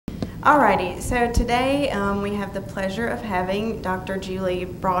Alrighty, so today we have the pleasure of having Dr. Julie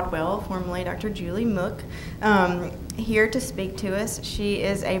Broadwell, formerly Dr. Julie Mook, here to speak to us. She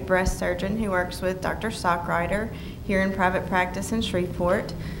is a breast surgeon who works with Dr. Stockrider here in private practice in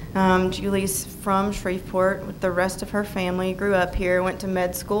Shreveport. Julie's from Shreveport with the rest of her family, grew up here, went to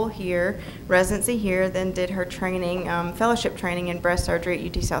med school here, residency here, then did her training, fellowship training in breast surgery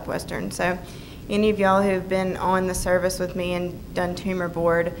at UT Southwestern. So any of y'all who've been on the service with me and done tumor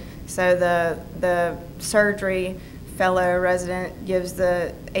board, so the surgery fellow resident gives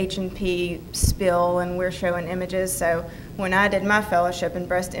the H&P spill and we're showing images. So when I did my fellowship in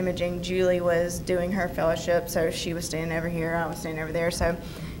breast imaging, Julie was doing her fellowship, so she was standing over here, I was standing over there. So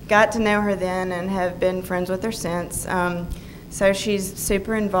got to know her then and have been friends with her since. So she's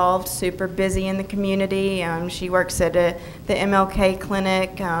super involved, super busy in the community. She works at the MLK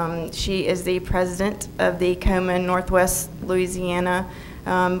clinic. She is the president of the Komen Northwest Louisiana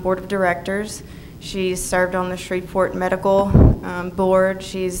Board of Directors. She's served on the Shreveport Medical Board.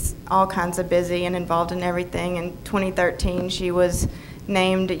 She's all kinds of busy and involved in everything. In 2013, she was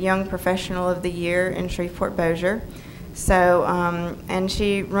named Young Professional of the Year in Shreveport-Bossier. So, and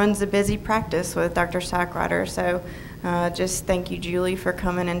she runs a busy practice with Dr. Stockrider. So just thank you, Julie, for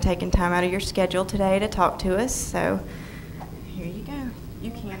coming and taking time out of your schedule today to talk to us. So here you go.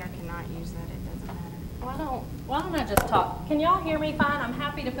 You can or cannot use that. It doesn't matter. Why don't I just talk? Can y'all hear me fine? I'm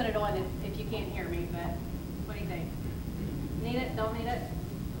happy to put it on if you can't hear me, but what do you think? Need it? Don't need it?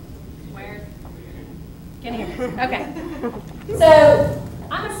 Where? Can hear me. Okay. So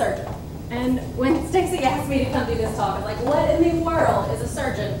I'm a surgeon. And when Stacy asked me to come do this talk, I was like, what in the world is a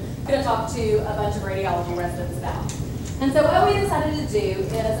surgeon going to talk to a bunch of radiology residents about? And so what we decided to do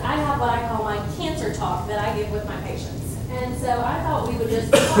is I have what I call my cancer talk that I give with my patients. And so I thought we would just,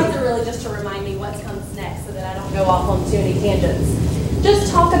 slides are really just to remind me what comes next so that I don't go off on too many tangents.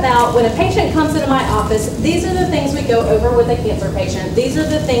 Just talk about when a patient comes into my office, these are the things we go over with a cancer patient. These are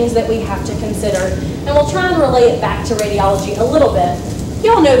the things that we have to consider. And we'll try and relay it back to radiology a little bit.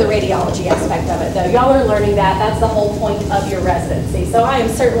 Y'all know the radiology aspect of it, though. Y'all are learning that. That's the whole point of your residency. So I am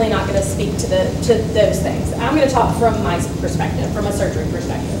certainly not going to speak to those things. I'm going to talk from my perspective, from a surgery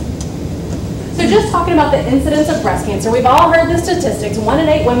perspective. So just talking about the incidence of breast cancer, we've all heard the statistics. 1 in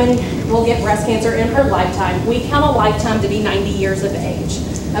 8 women will get breast cancer in her lifetime. We count a lifetime to be 90 years of age.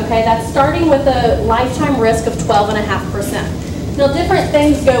 Okay, that's starting with a lifetime risk of 12.5%. Now, different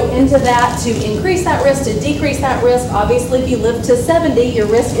things go into that to increase that risk, to decrease that risk. Obviously, if you live to 70, your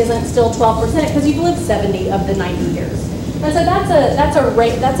risk isn't still 12% because you've lived 70 of the 90 years. And so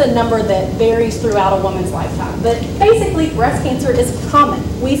that's a number that varies throughout a woman's lifetime. But basically, breast cancer is common.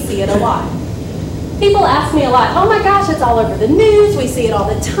 We see it a lot. People ask me a lot, oh my gosh, it's all over the news, we see it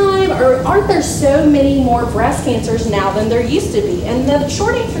all the time, or aren't there so many more breast cancers now than there used to be? And the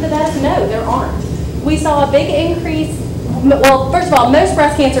short answer to that is no, there aren't. We saw a big increase. Well, first of all, most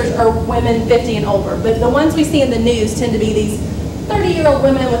breast cancers are women 50 and older, but the ones we see in the news tend to be these 30-year-old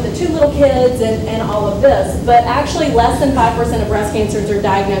women with the 2 little kids and all of this. But actually, less than 5% of breast cancers are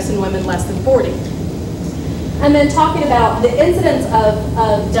diagnosed in women less than 40. And then talking about the incidence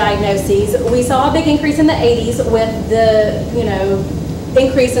of diagnoses, we saw a big increase in the 80s with the,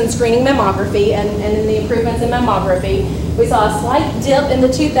 increase in screening mammography and in the improvements in mammography. We saw a slight dip in the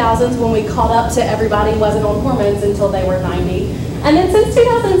 2000s when we caught up to everybody wasn't on hormones until they were 90. And then since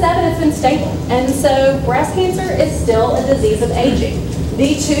 2007, it's been stable. And so breast cancer is still a disease of aging.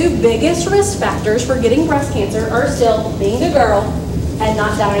 The 2 biggest risk factors for getting breast cancer are still being a girl and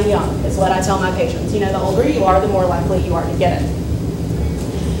not dying young, is what I tell my patients. The older you are, the more likely you are to get it.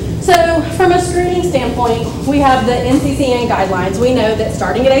 So from a screening standpoint, we have the NCCN guidelines. We know that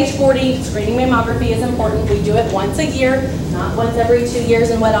starting at age 40, screening mammography is important. We do it once a year, not once every 2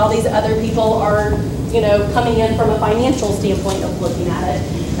 years, and what all these other people are, coming in from a financial standpoint of looking at it.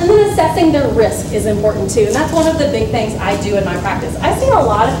 And then assessing their risk is important too, and that's one of the big things I do in my practice. I see a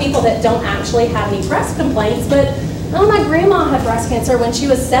lot of people that don't actually have any breast complaints, but oh, my grandma had breast cancer when she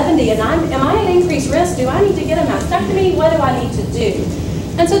was 70, and am I at increased risk? Do I need to get a mastectomy? What do I need to do?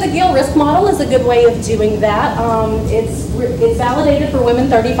 And so the Gale risk model is a good way of doing that. It's validated for women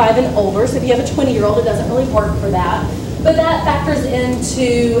 35 and older, so if you have a 20-year-old, it doesn't really work for that. But that factors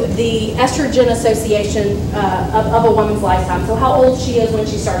into the estrogen association of a woman's lifetime. So how old she is when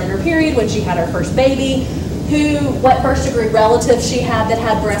she started her period, when she had her first baby, what first degree relative she had that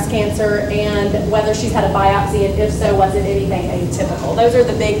had breast cancer, and whether she's had a biopsy, and if so, was it anything atypical. Those are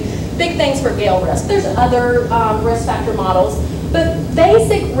the big things for Gale risk. There's other risk factor models. But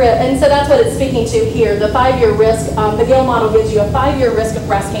basic risk, and so that's what it's speaking to here, the 5-year risk. The Gale model gives you a 5-year risk of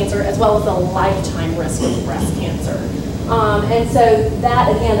breast cancer as well as a lifetime risk of breast cancer. And so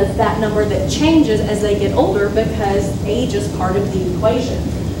that, again, is that number that changes as they get older because age is part of the equation.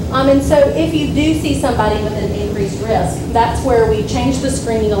 And so if you do see somebody with an increased risk, that's where we change the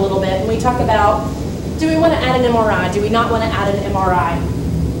screening a little bit and we talk about, do we want to add an MRI? Do we not want to add an MRI?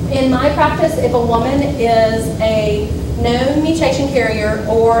 In my practice, if a woman is a known mutation carrier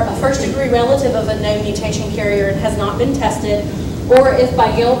or a first-degree relative of a known mutation carrier and has not been tested, or if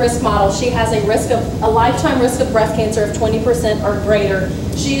by Gill risk model she has a lifetime risk of breast cancer of 20% or greater,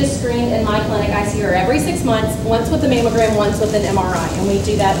 she is screened in my clinic. I see her every 6 months, once with a mammogram, once with an MRI, and we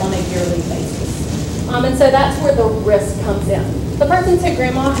do that on a yearly basis. And so that's where the risk comes in. The person said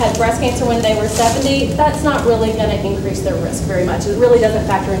grandma had breast cancer when they were 70, that's not really going to increase their risk very much. It really doesn't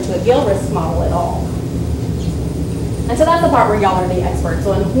factor into a Gill risk model at all. And so that's the part where y'all are the experts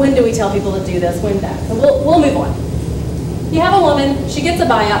on when do we tell people to do this, when that. So we'll move on. You have a woman, she gets a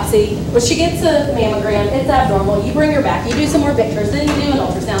biopsy, or she gets a mammogram, it's abnormal, you bring her back, you do some more pictures, then you do an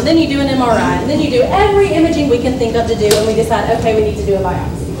ultrasound, then you do an MRI, and then you do every imaging we can think of to do, and we decide, okay, we need to do a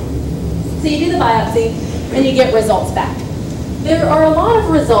biopsy. So you do the biopsy, and you get results back. There are a lot of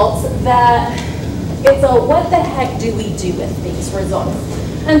results that it's a what the heck do we do with these results?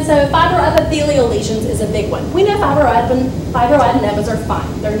 And so fibroepithelial lesions is a big one. We know fibroadenomas are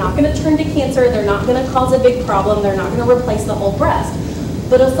fine. They're not going to turn to cancer. They're not going to cause a big problem. They're not going to replace the whole breast.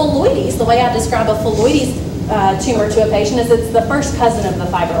 But a phylloides, the way I describe a phylloides tumor to a patient is it's the first cousin of the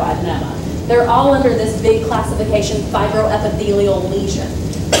fibroadenoma. They're all under this big classification, fibroepithelial lesion.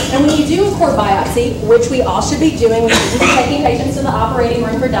 And when you do a core biopsy, which we all should be doing, we should be taking patients to the operating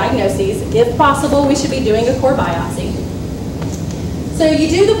room for diagnoses. If possible, we should be doing a core biopsy. So you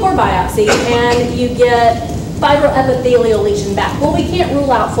do the core biopsy and you get fibroepithelial lesion back. Well, we can't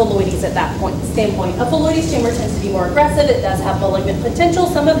rule out phylloides at that standpoint. A phylloides tumor tends to be more aggressive. It does have malignant potential.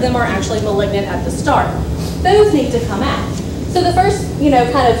 Some of them are actually malignant at the start. Those need to come out. So the first,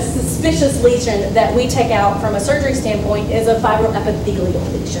 kind of suspicious lesion that we take out from a surgery standpoint is a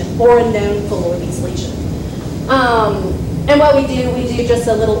fibroepithelial lesion or a known phylloides lesion. And what we do just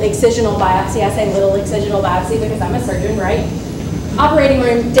a little excisional biopsy. I say little excisional biopsy because I'm a surgeon, right? Operating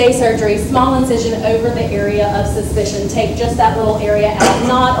room, day surgery, small incision over the area of suspicion. Take just that little area out,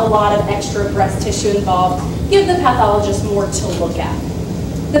 not a lot of extra breast tissue involved. Give the pathologist more to look at.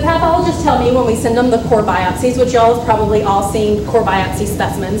 The pathologists tell me when we send them the core biopsies, which y'all have probably all seen core biopsy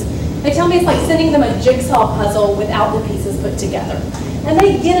specimens, they tell me it's like sending them a jigsaw puzzle without the pieces put together. And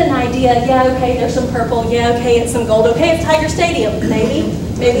they get an idea, yeah, okay, there's some purple, yeah, okay, it's some gold, okay, it's Tiger Stadium, maybe,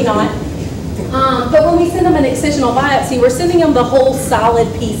 maybe not. But when we send them an excisional biopsy, we're sending them the whole solid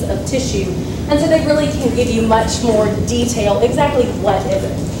piece of tissue. And so they really can give you much more detail, exactly what is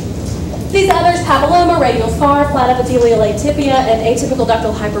it. These others, papilloma, radial scar, flat epithelial atypia, and atypical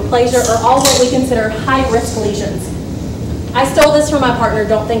ductal hyperplasia are all what we consider high-risk lesions. I stole this from my partner,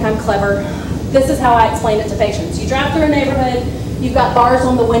 don't think I'm clever. This is how I explain it to patients. You drive through a neighborhood, you've got bars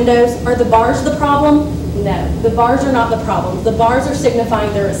on the windows. Are the bars the problem? No, the bars are not the problem. The bars are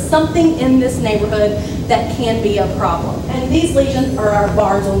signifying there is something in this neighborhood that can be a problem. And these lesions are our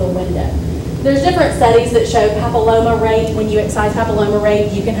bars on the window. There's different studies that show papilloma rate. When you excise papilloma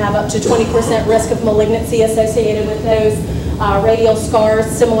rate, you can have up to 20% risk of malignancy associated with those. Radial scars,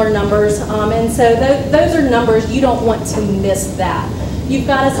 similar numbers. And so those are numbers, you don't want to miss that. You've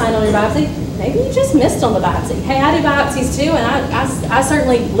got a sign on your biopsy. Maybe you just missed on the biopsy. Hey, I do biopsies too, and I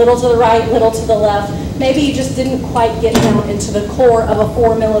certainly little to the right, little to the left. Maybe you just didn't quite get down into the core of a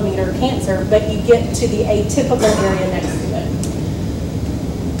 4mm cancer, but you get to the atypical area next to it.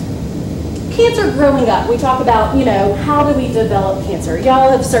 Cancer growing up, we talk about, how do we develop cancer? Y'all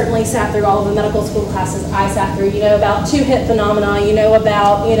have certainly sat through all of the medical school classes I sat through, about two-hit phenomena,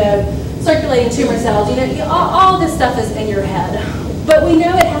 about, circulating tumor cells, all this stuff is in your head. But we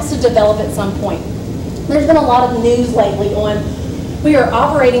know it has to develop at some point. There's been a lot of news lately on we are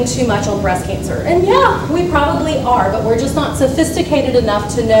operating too much on breast cancer. And yeah, we probably are, but we're just not sophisticated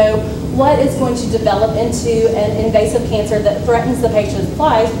enough to know what is going to develop into an invasive cancer that threatens the patient's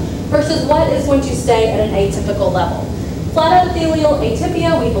life versus what is going to stay at an atypical level. Flat epithelial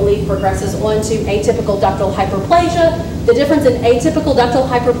atypia, we believe, progresses on to atypical ductal hyperplasia. The difference in atypical ductal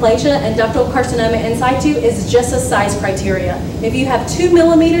hyperplasia and ductal carcinoma in situ is just a size criteria. If you have 2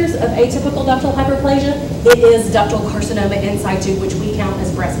 millimeters of atypical ductal hyperplasia, it is ductal carcinoma in situ, which we count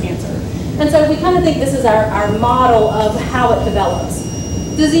as breast cancer. And so we kind of think this is our model of how it develops.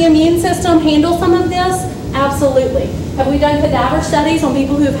 Does the immune system handle some of this? Absolutely. Have we done cadaver studies on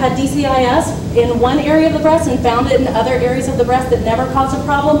people who have had DCIS in one area of the breast and found it in other areas of the breast that never caused a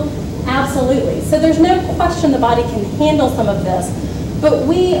problem? Absolutely. So there's no question the body can handle some of this, but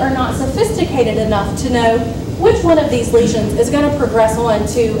we are not sophisticated enough to know which one of these lesions is going to progress on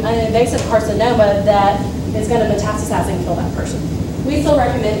to an invasive carcinoma that is going to metastasize and kill that person. We still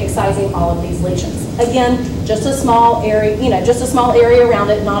recommend excising all of these lesions. Again, just a small area, just a small area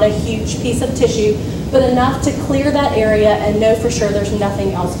around it, not a huge piece of tissue, but enough to clear that area and know for sure there's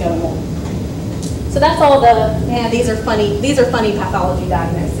nothing else going on. So that's all these are funny pathology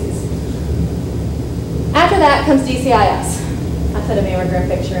diagnoses. After that comes DCIS. I put a mammogram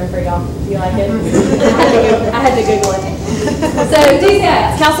picture in for y'all. Do you like it? I had to Google it. So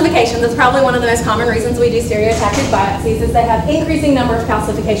DCIS, calcification, that's probably one of the most common reasons we do stereotactic biopsies is they have increasing number of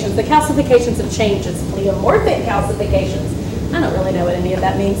calcifications. The calcifications have changed. It's pleomorphic calcifications. I don't really know what any of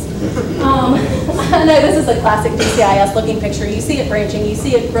that means. I know this is a classic DCIS looking picture. You see it branching, you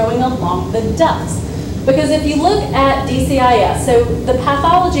see it growing along the ducts. Because if you look at DCIS, so the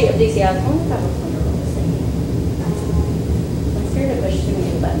pathology of DCIS, I wonder if I have a pointer on this thing. I'm scared to push too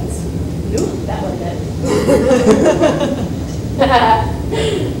many buttons. Nope, that one did.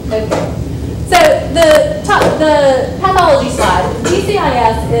 Okay. So the pathology slide,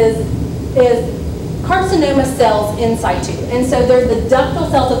 DCIS is carcinoma cells in situ. And so they're the ductal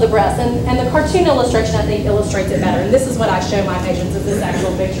cells of the breast. And the cartoon illustration, I think, illustrates it better. And this is what I show my patients is this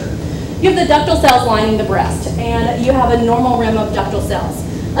actual picture. You have the ductal cells lining the breast, and you have a normal rim of ductal cells.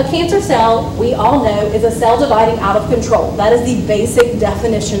 A cancer cell, we all know, is a cell dividing out of control. That is the basic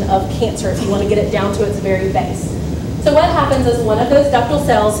definition of cancer, if you want to get it down to its very base. So what happens is one of those ductal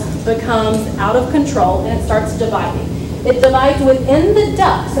cells becomes out of control, and it starts dividing. It divides within the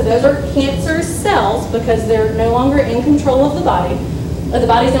duct, so those are cancer cells because they're no longer in control of the body. The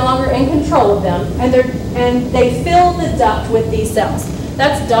body's no longer in control of them, and they fill the duct with these cells.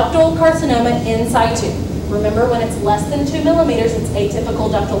 That's ductal carcinoma in situ. Remember, when it's less than 2 millimeters, it's atypical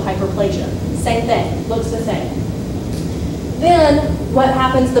ductal hyperplasia. Same thing, looks the same. Then what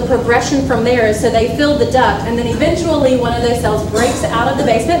happens, the progression from there is so they fill the duct, and then eventually one of those cells breaks out of the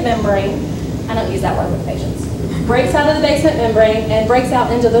basement membrane. I don't use that word with patients. Breaks out of the basement membrane and breaks out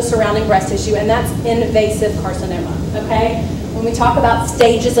into the surrounding breast tissue, and that's invasive carcinoma, okay? When we talk about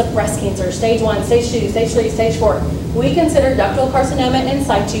stages of breast cancer, stage 1, stage 2, stage 3, stage 4, we consider ductal carcinoma in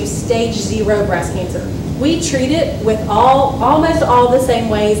situ stage 0 breast cancer. We treat it with almost all the same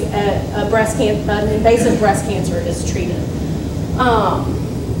ways an invasive breast cancer is treated.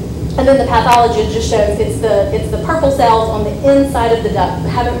 And then the pathology just shows it's the purple cells on the inside of the duct that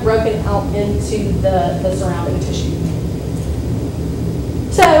haven't broken out into the surrounding tissue.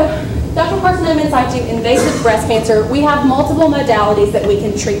 So, ductal carcinoma in situ, invasive breast cancer, we have multiple modalities that we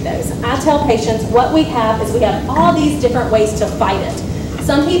can treat those. I tell patients what we have is we have all these different ways to fight it.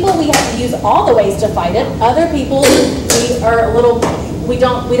 Some people we have to use all the ways to fight it. Other people we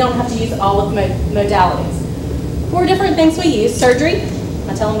don't have to use all of the modalities. 4 different things we use: surgery.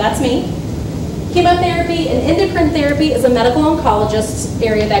 I tell them that's me. Chemotherapy and endocrine therapy is a medical oncologist's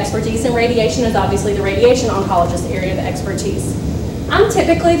area of expertise, and radiation is obviously the radiation oncologist's area of expertise. I'm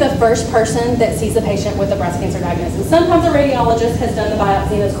typically the first person that sees a patient with a breast cancer diagnosis. Sometimes a radiologist has done the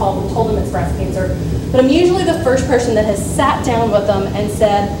biopsy and has called and told them it's breast cancer, but I'm usually the first person that has sat down with them and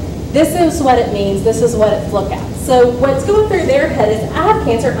said, this is what it means, this is what it's looked at. So what's going through their head is, I have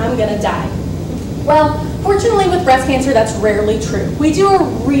cancer, I'm going to die. Well, fortunately with breast cancer, that's rarely true. We do a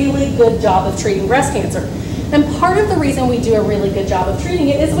really good job of treating breast cancer. And part of the reason we do a really good job of treating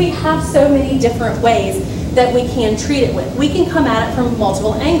it is we have so many different ways that we can treat it with. We can come at it from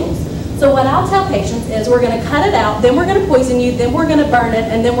multiple angles. So what I'll tell patients is we're going to cut it out, then we're going to poison you, then we're going to burn it,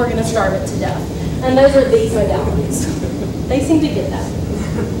 and then we're going to starve it to death. And those are these modalities. They seem to get that.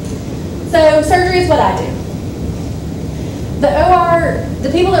 So surgery is what I do. The OR,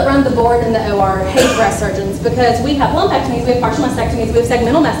 the people that run the board in the OR hate breast surgeons because we have lumpectomies, we have partial mastectomies, we have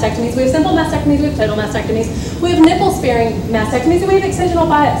segmental mastectomies, we have simple mastectomies, we have total mastectomies, we have nipple-sparing mastectomies, and we have excisional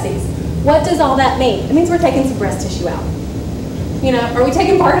biopsies. What does all that mean? It means we're taking some breast tissue out. You know, are we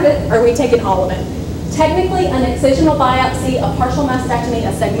taking part of it, or are we taking all of it? Technically, an excisional biopsy, a partial mastectomy,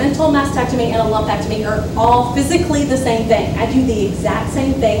 a segmental mastectomy, and a lumpectomy are all physically the same thing. I do the exact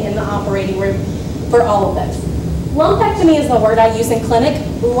same thing in the operating room for all of those. Lumpectomy is the word I use in clinic.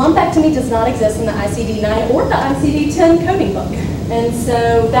 Lumpectomy does not exist in the ICD-9 or the ICD-10 coding book. And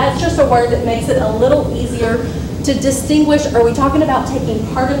so that's just a word that makes it a little easier to distinguish, are we talking about taking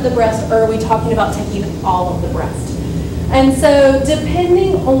part of the breast, or are we talking about taking all of the breast? And so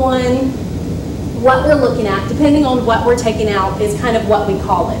depending on what we're looking at, depending on what we're taking out is kind of what we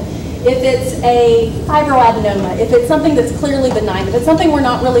call it. If it's a fibroadenoma, if it's something that's clearly benign, if it's something we're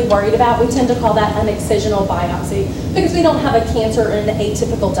not really worried about, we tend to call that an excisional biopsy because we don't have a cancer or an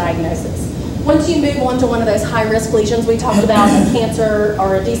atypical diagnosis. Once you move on to one of those high-risk lesions we talked about, a cancer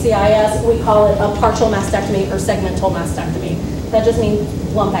or a DCIS, we call it a partial mastectomy or segmental mastectomy. That just means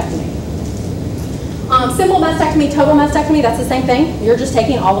lumpectomy. Simple mastectomy, total mastectomy, that's the same thing. You're just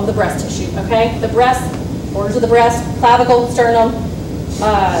taking all of the breast tissue, okay? The breast, borders of the breast, clavicle, sternum,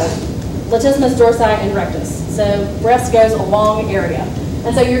 latissimus dorsi, and rectus. So breast goes a long area.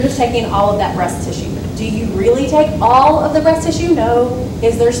 And so you're just taking all of that breast tissue. Do you really take all of the breast tissue? No.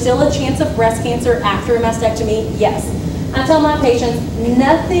 Is there still a chance of breast cancer after a mastectomy? Yes. I tell my patients,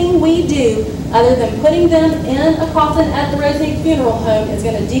 nothing we do other than putting them in a coffin at the Rosemead Funeral Home is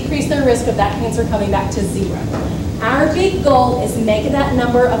going to decrease their risk of that cancer coming back to 0. Our big goal is to make that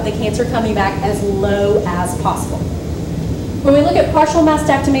number of the cancer coming back as low as possible. When we look at partial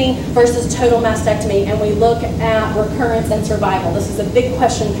mastectomy versus total mastectomy and we look at recurrence and survival, this is a big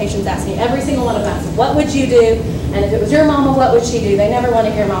question patients ask me. Every single one of them asks, what would you do? And if it was your mama, what would she do? They never want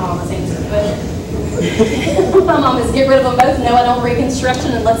to hear my mama's answer. But my mom is get rid of them both, no, I don't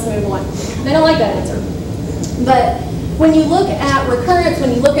reconstruction, and let's move on. They don't like that answer. But when you look at recurrence,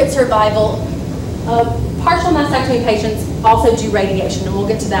 when you look at survival, partial mastectomy patients also do radiation, and we'll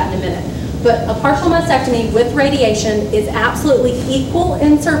get to that in a minute. But a partial mastectomy with radiation is absolutely equal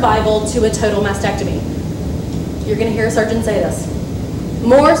in survival to a total mastectomy. You're going to hear a surgeon say this.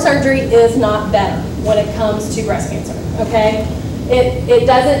 More surgery is not better when it comes to breast cancer, okay? It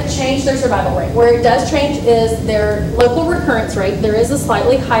doesn't change their survival rate. Where it does change is their local recurrence rate. There is a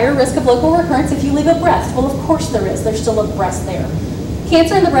slightly higher risk of local recurrence if you leave a breast. Well, of course there is. There's still a breast there.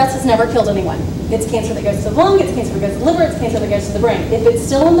 Cancer in the breast has never killed anyone. It's cancer that goes to the lung, it's cancer that goes to the liver, it's cancer that goes to the brain. If it's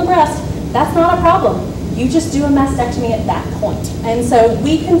still in the breast, that's not a problem. You just do a mastectomy at that point. And so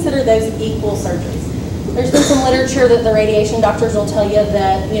we consider those equal surgeries. There's been some literature that the radiation doctors will tell you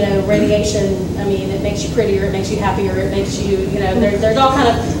that, you know, radiation, I mean, it makes you prettier, it makes you happier, it makes you, you know, there's all kind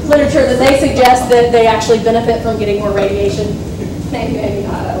of literature that they suggest that they actually benefit from getting more radiation. Maybe, maybe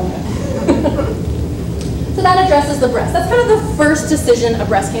not, I don't know. So that addresses the breast. That's kind of the first decision a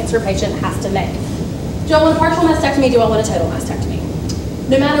breast cancer patient has to make. Do I want a partial mastectomy? Do I want a total mastectomy?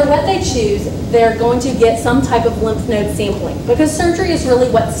 No matter what they choose, they're going to get some type of lymph node sampling because surgery is really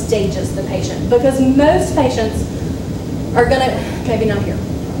what stages the patient. Because most patients are going to, maybe not here,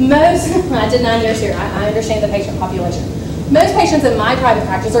 I did 9 years here, I understand the patient population. Most patients in my private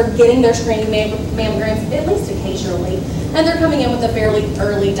practice are getting their screening mammograms at least occasionally, and they're coming in with a fairly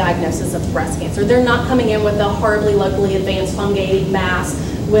early diagnosis of breast cancer. They're not coming in with a horribly locally advanced fungated mass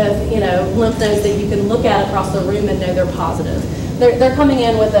with, you know, lymph nodes that you can look at across the room and know they're positive. They're coming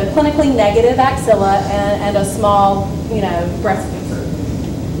in with a clinically negative axilla and a small, you know, breast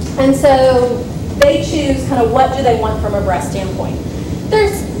cancer. And so they choose kind of what do they want from a breast standpoint.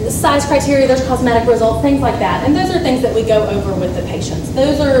 There's size criteria, there's cosmetic results, things like that. And those are things that we go over with the patients.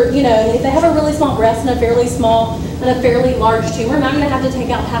 Those are, you know, if they have a really small breast and a fairly small and a fairly large tumor, and I'm going to have to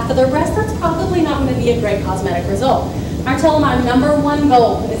take out half of their breast, that's probably not going to be a great cosmetic result. I tell them our #1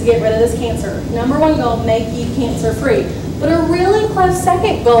 goal is get rid of this cancer. #1 goal, make you cancer free. But a really close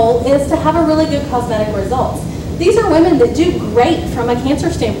second goal is to have a really good cosmetic results. These are women that do great from a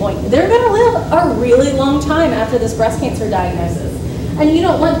cancer standpoint. They're going to live a really long time after this breast cancer diagnosis. And you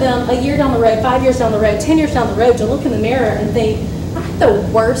don't want them a year down the road, 5 years down the road, 10 years down the road to look in the mirror and think, I'm the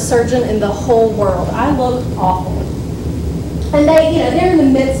worst surgeon in the whole world. I look awful. And they, you know, they're in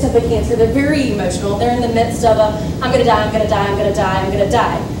the midst of a cancer. They're very emotional. They're in the midst of a, I'm going to die, I'm going to die, I'm going to die, I'm going to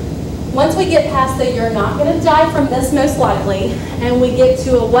die. Once we get past the you're not going to die from this most likely, and we get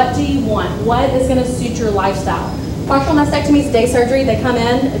to a what do you want? What is going to suit your lifestyle? Partial mastectomy is day surgery. They come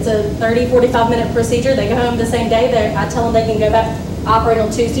in. It's a 30, 45-minute procedure. They go home the same day. I tell them they can go back, operate on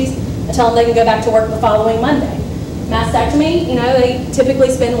Tuesdays. I tell them they can go back to work the following Monday. Mastectomy, you know, they typically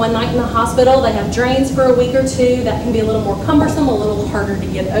spend 1 night in the hospital. They have drains for a week or two. That can be a little more cumbersome, a little harder to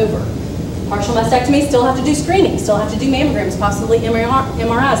get over. Partial mastectomy, still have to do screening, still have to do mammograms, possibly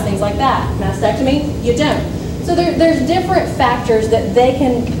MRIs, things like that. Mastectomy, you don't. So there's different factors that they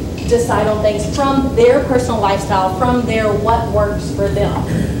can decide on things from their personal lifestyle, from their what works for them.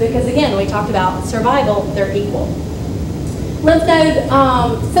 Because again, we talked about survival, they're equal. Lymph node,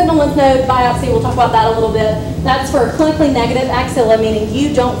 sentinel lymph node biopsy, we'll talk about that a little bit. That's for a clinically negative axilla, meaning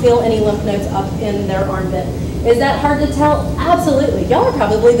you don't feel any lymph nodes up in their armpit. Is that hard to tell? Absolutely. Y'all are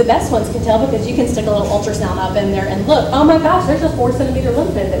probably the best ones to tell because you can stick a little ultrasound up in there and look, oh my gosh, there's a 4-centimeter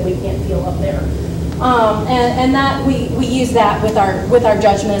lymph node that we can't feel up there. And that we use that with our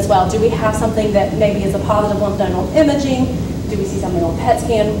judgment as well. Do we have something that maybe is a positive lymph node on imaging? Do we see something on PET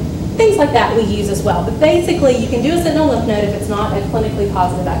scan? Things like that we use as well. But basically, you can do a sentinel lymph node if it's not a clinically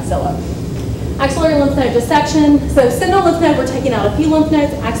positive axilla. Axillary lymph node dissection. So sentinel lymph node, we're taking out a few lymph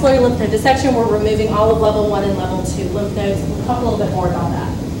nodes. Axillary lymph node dissection, we're removing all of level 1 and level 2 lymph nodes. We'll talk a little bit more about that.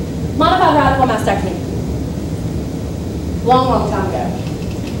 Modified radical mastectomy. Long time ago.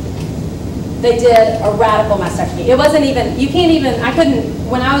 They did a radical mastectomy. It wasn't even, you can't even, I couldn't,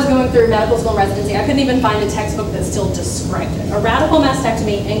 when I was going through medical school and residency, I couldn't even find a textbook that still described it. A radical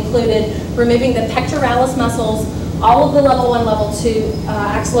mastectomy included removing the pectoralis muscles, all of the level 1, level 2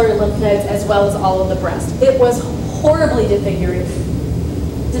 axillary lymph nodes, as well as all of the breast. It was horribly disfiguring.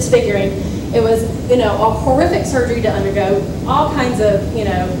 It was, a horrific surgery to undergo, all kinds of,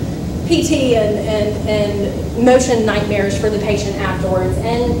 PT and motion nightmares for the patient afterwards,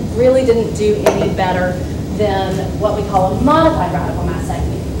 and really didn't do any better than what we call a modified radical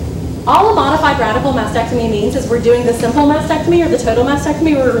mastectomy. All a modified radical mastectomy means is we're doing the simple mastectomy or the total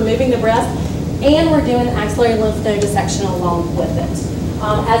mastectomy, we're removing the breast, and we're doing axillary lymph node dissection along with it,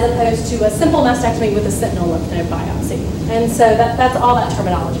 as opposed to a simple mastectomy with a sentinel lymph node biopsy. And so that's all that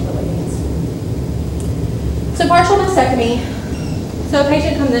terminology really means. So partial mastectomy. So a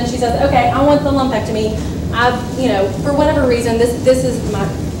patient comes in, she says, okay, I want the lumpectomy. For whatever reason, this is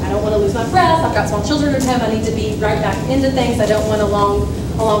I don't want to lose my breath. I've got small children at home. I need to be right back into things. I don't want a long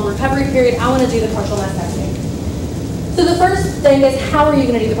recovery period. I want to do the partial mastectomy. So the first thing is, how are you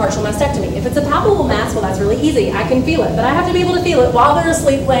going to do the partial mastectomy? If it's a palpable mass, well, that's really easy. I can feel it, but I have to be able to feel it while they're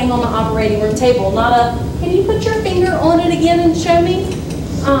asleep laying on the operating room table, not a, can you put your finger on it again and show me?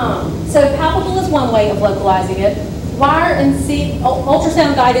 So palpable is one way of localizing it. Wire and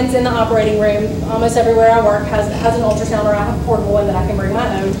ultrasound guidance in the operating room. Almost everywhere I work has an ultrasound, or I have a portable one that I can bring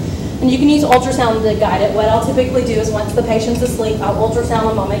my own. And you can use ultrasound to guide it. What I'll typically do is once the patient's asleep, I'll ultrasound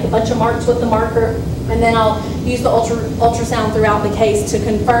them, I'll make a bunch of marks with the marker, and then I'll use the ultrasound throughout the case to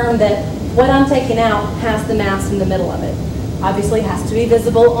confirm that what I'm taking out has the mass in the middle of it. Obviously it has to be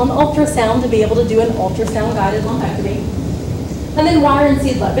visible on the ultrasound to be able to do an ultrasound guided lumpectomy. And then wire and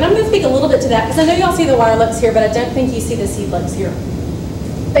seed lobe. And I'm going to speak a little bit to that because I know y'all see the wire loops here, but I don't think you see the seed lobes here.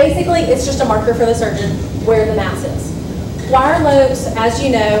 Basically, it's just a marker for the surgeon where the mass is. Wire lobes, as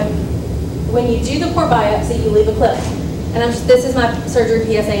you know, when you do the core biopsy, you leave a clip. And this is my surgery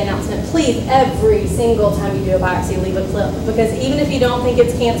PSA announcement. Please, every single time you do a biopsy, leave a clip. Because even if you don't think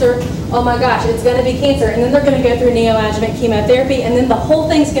it's cancer, oh my gosh, it's going to be cancer. And then they're going to go through neoadjuvant chemotherapy, and then the whole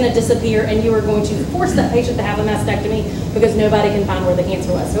thing's going to disappear, and you are going to force that patient to have a mastectomy because nobody can find where the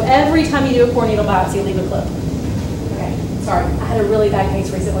cancer was. So every time you do a core needle biopsy, leave a clip. Okay, sorry. I had a really bad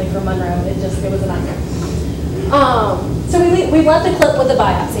case recently from Monroe. It was a nightmare. So we left the clip with the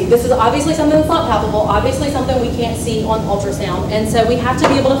biopsy. This is obviously something that's not palpable, obviously something we can't see on ultrasound, and so we have to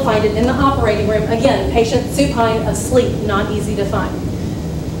be able to find it in the operating room. Again, patient supine, asleep, not easy to find.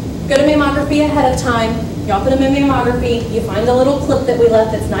 Go to mammography ahead of time. Y'all put them in mammography. You find a little clip that we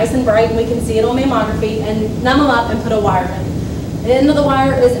left that's nice and bright and we can see it on mammography, and numb them up and put a wire in. The end of the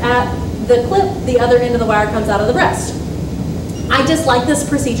wire is at the clip, the other end of the wire comes out of the breast. I dislike this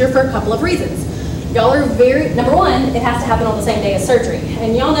procedure for a couple of reasons. Y'all are number one, it has to happen on the same day as surgery.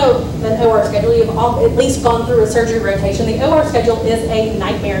 And y'all know the OR schedule, you've all at least gone through a surgery rotation. The OR schedule is a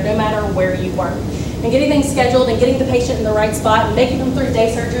nightmare no matter where you work. And getting things scheduled and getting the patient in the right spot and making them through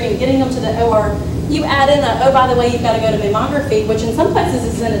day surgery and getting them to the OR, you add in oh, by the way, you've got to go to mammography, which in some places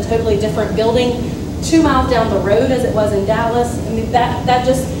is in a totally different building, 2 miles down the road as it was in Dallas. I mean, that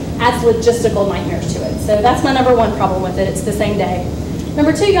just adds logistical nightmares to it. So that's my number one problem with it, it's the same day.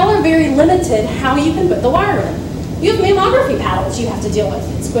 Number two, y'all are very limited how you can put the wire in. You have mammography paddles you have to deal with.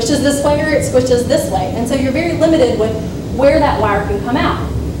 It squishes this way or it squishes this way. And so you're very limited with where that wire can come out.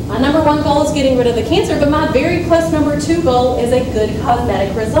 My number one goal is getting rid of the cancer, but my very close number two goal is a good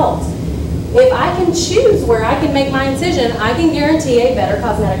cosmetic result. If I can choose where I can make my incision, I can guarantee a better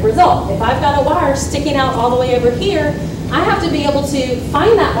cosmetic result. If I've got a wire sticking out all the way over here, I have to be able to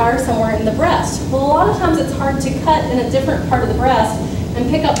find that wire somewhere in the breast. Well, a lot of times it's hard to cut in a different part of the breast and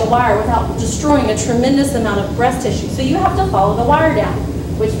pick up the wire without destroying a tremendous amount of breast tissue. So you have to follow the wire down,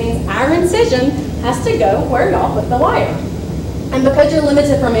 which means our incision has to go where y'all put the wire. And because you're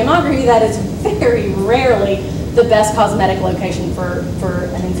limited for mammography, that is very rarely the best cosmetic location for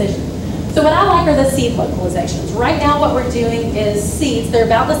an incision. So what I like are the seed localizations. Right now what we're doing is seeds. They're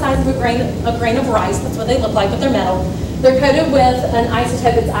about the size of a grain of rice. That's what they look like, but they're metal. They're coated with an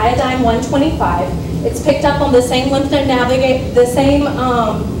isotope, it's iodine 125. It's picked up on the same lymph node navigator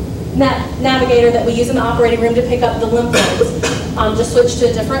that we use in the operating room to pick up the lymph nodes. Just switch to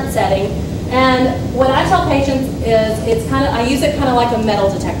a different setting. And what I tell patients is I use it kind of like a metal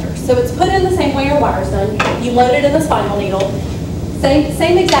detector. So it's put in the same way your wire's done. You load it in the spinal needle.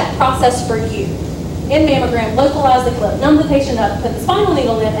 Same exact process for you. In mammogram, localize the clip, numb the patient up, put the spinal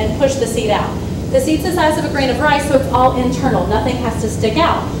needle in, and push the seed out. The seed's the size of a grain of rice, so it's all internal. Nothing has to stick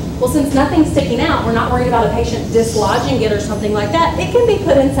out. Well, since nothing's sticking out, we're not worried about a patient dislodging it or something like that. It can be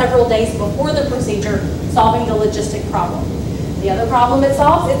put in several days before the procedure, solving the logistic problem. The other problem it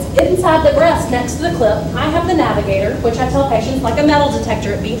solves, it's inside the breast next to the clip. I have the navigator, which I tell patients, like a metal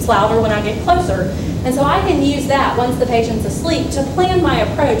detector, it beeps louder when I get closer. And so I can use that once the patient's asleep to plan my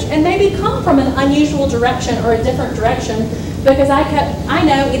approach and maybe come from an unusual direction or a different direction, because I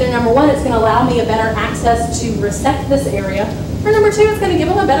know either number one, it's going to allow me a better access to resect this area, or number two, it's going to give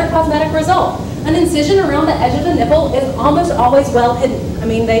them a better cosmetic result. An incision around the edge of the nipple is almost always well hidden. I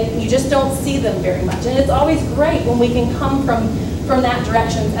mean, you just don't see them very much. And it's always great when we can come from that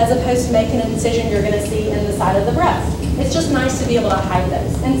direction, as opposed to making an incision you're going to see in the side of the breast. It's just nice to be able to hide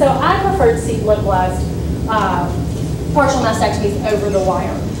those. And so I prefer to see localized partial mastectomies over the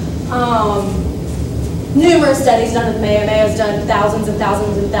wire. Numerous studies done at Mayo. Mayo's done thousands and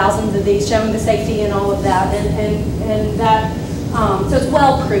thousands and thousands of these, showing the safety and all of that, and that, so it's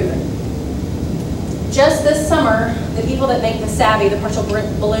well proven. Just this summer, the people that make the SAVI, the partial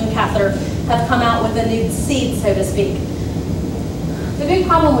balloon catheter, have come out with a new seed, so to speak. The big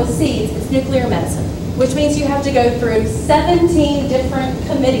problem with seeds is nuclear medicine, which means you have to go through 17 different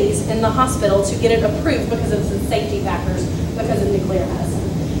committees in the hospital to get it approved because of the safety factors because of nuclear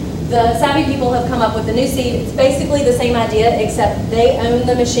medicine. The SAVI people have come up with a new seed. It's basically the same idea, except they own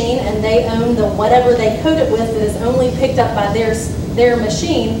the machine and they own the whatever they coat it with that is only picked up by their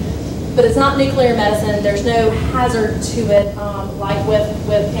machine. But it's not nuclear medicine. There's no hazard to it, like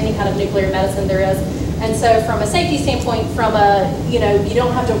with any kind of nuclear medicine there is. And so from a safety standpoint, from a, you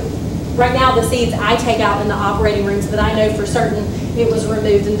don't have to, right now the seeds I take out in the operating rooms that I know for certain it was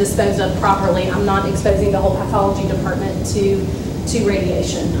removed and disposed of properly. I'm not exposing the whole pathology department to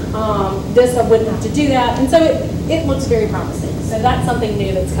radiation. This, I wouldn't have to do that. And so it looks very promising. So that's something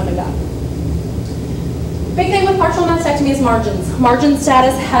new that's coming up. Big thing with partial mastectomy is margins. Margin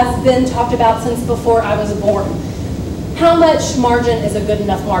status has been talked about since before I was born. How much margin is a good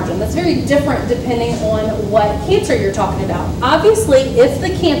enough margin? That's very different depending on what cancer you're talking about. Obviously, if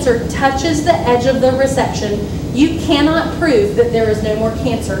the cancer touches the edge of the resection, you cannot prove that there is no more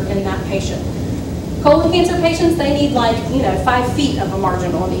cancer in that patient. Colon cancer patients, they need 5 feet of a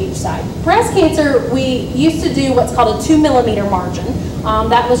margin on each side. Breast cancer, we used to do what's called a 2 millimeter margin.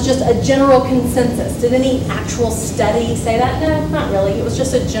 That was just a general consensus. Did any actual study say that? No, not really. It was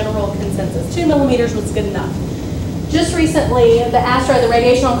just a general consensus. 2 millimeters was good enough. Just recently, the ASTRO, the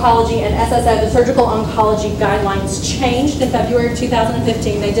Radiation Oncology, and SSO, the Surgical Oncology Guidelines, changed in February of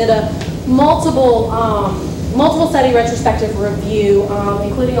 2015. They did a multiple study retrospective review,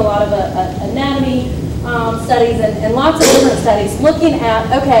 including a lot of anatomy studies and lots of different studies, looking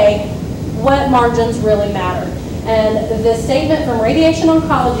at, okay, what margins really matter. And the statement from radiation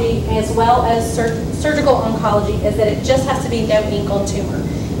oncology as well as surgical oncology is that it just has to be no ink on tumor.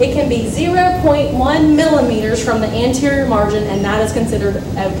 It can be 0.1 millimeters from the anterior margin, and that is considered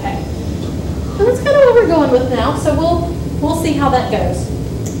okay. So that's kind of what we're going with now, so we'll see how that goes.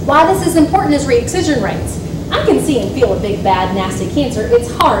 Why this is important is re-excision rates. I can see and feel a big, bad, nasty cancer.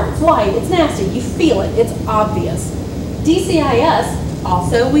 It's hard, it's white, it's nasty, you feel it, it's obvious. DCIS,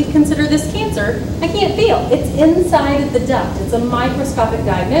 also we consider this cancer, I can't feel. It's inside of the duct, it's a microscopic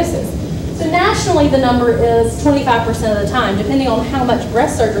diagnosis. So nationally the number is 25% of the time. Depending on how much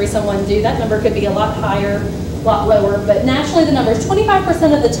breast surgery someone do, that number could be a lot higher, a lot lower, but nationally the number is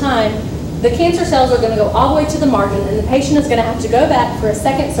 25% of the time the cancer cells are going to go all the way to the margin and the patient is going to have to go back for a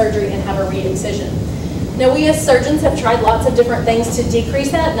second surgery and have a re-excision. Now we as surgeons have tried lots of different things to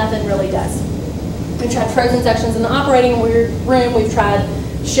decrease that, nothing really does. We've tried frozen sections in the operating room, we've tried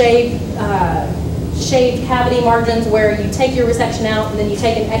shaved cavity margins where you take your resection out and then you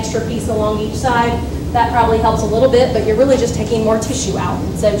take an extra piece along each side. That probably helps a little bit, but you're really just taking more tissue out,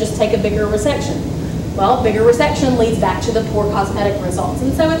 so just take a bigger resection. Well, bigger resection leads back to the poor cosmetic results,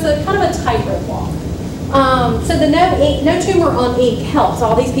 and so it's a kind of a tightrope walk. So the no tumor on ink helps.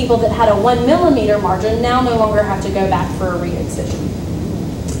 All these people that had a 1 millimeter margin now no longer have to go back for a re-excision.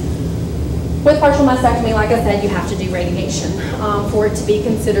 With partial mastectomy, like I said, you have to do radiation for it to be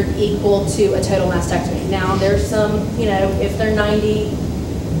considered equal to a total mastectomy. Now, there's some, if they're 90,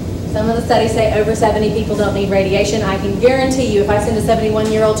 some of the studies say over 70 people don't need radiation. I can guarantee you if I send a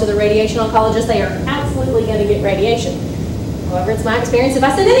 71-year-old to the radiation oncologist, they are absolutely going to get radiation. However, it's my experience, if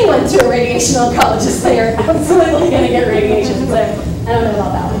I send anyone to a radiation oncologist, they are absolutely going to get radiation. So I don't know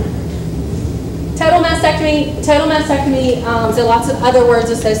about that one. Total mastectomy, so lots of other words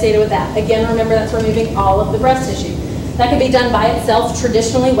associated with that. Again, remember that's removing all of the breast tissue. That can be done by itself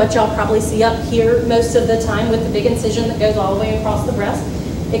traditionally, what y'all probably see up here most of the time with the big incision that goes all the way across the breast.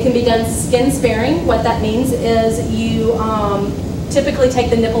 It can be done skin sparing. What that means is you typically take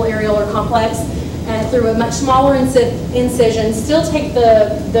the nipple areolar complex and through a much smaller incision, still take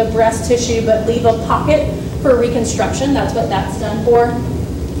the breast tissue but leave a pocket for reconstruction. That's what that's done for.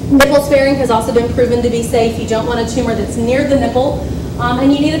 Nipple sparing has also been proven to be safe. You don't want a tumor that's near the nipple,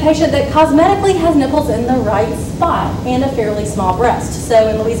 and you need a patient that cosmetically has nipples in the right spot and a fairly small breast. So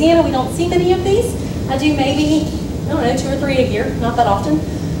in Louisiana, we don't see many of these. I do maybe, I don't know, 2 or 3 a year, not that often.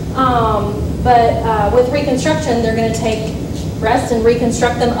 But with reconstruction, they're going to take breasts and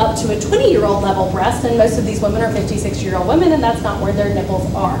reconstruct them up to a 20-year-old level breast, and most of these women are 56-year-old women, and that's not where their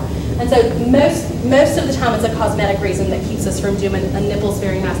nipples are. And so most of the time it's a cosmetic reason that keeps us from doing a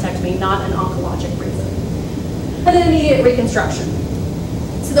nipple-sparing mastectomy, not an oncologic reason. And then immediate reconstruction.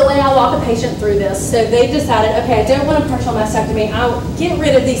 So the way I walk a patient through this, so they've decided, okay, I don't want a partial mastectomy. I'll get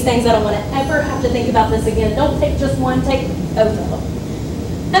rid of these things. I don't want to ever have to think about this again. Don't take just one, take both of them.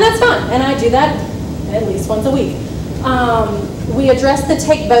 And that's fine, and I do that at least once a week. We address the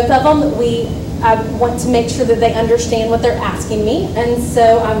take both of them. I want to make sure that they understand what they're asking me, and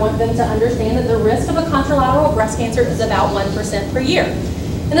so I want them to understand that the risk of a contralateral breast cancer is about 1% per year.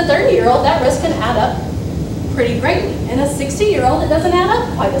 In a 30-year-old, that risk can add up pretty greatly. In a 60-year-old, it doesn't add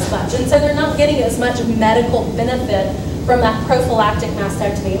up quite as much, and so they're not getting as much medical benefit from that prophylactic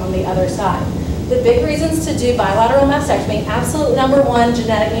mastectomy on the other side. The big reasons to do bilateral mastectomy, absolutely number one,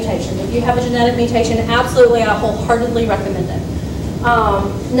 genetic mutation. If you have a genetic mutation, absolutely, I wholeheartedly recommend it.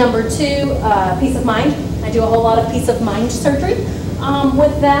 Number two, peace of mind. I do a whole lot of peace of mind surgery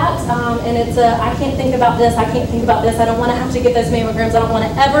with that, and it's I can't think about this, I can't think about this, I don't want to have to get those mammograms, I don't want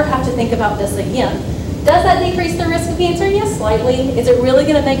to ever have to think about this again. Does that decrease the risk of cancer? Yes, slightly. Is it really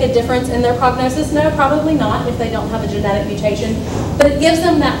going to make a difference in their prognosis? No, probably not if they don't have a genetic mutation, but it gives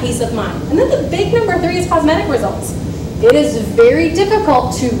them that peace of mind. And then the big number three is cosmetic results. It is very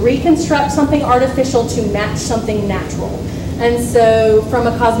difficult to reconstruct something artificial to match something natural. And so from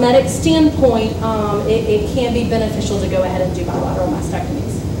a cosmetic standpoint, it can be beneficial to go ahead and do bilateral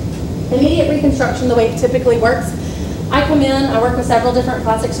mastectomies. Immediate reconstruction, the way it typically works, I come in, I work with several different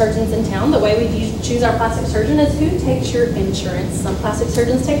plastic surgeons in town. The way we choose our plastic surgeon is who takes your insurance. Some plastic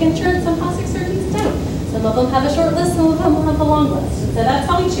surgeons take insurance, some plastic surgeons don't. Some of them have a short list, some of them have a long list. So that's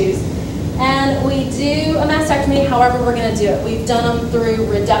how we choose. And we do a mastectomy however we're going to do it. We've done them through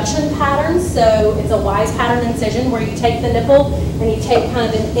reduction patterns, so it's a wise pattern incision where you take the nipple and you take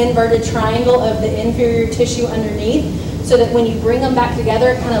kind of an inverted triangle of the inferior tissue underneath so that when you bring them back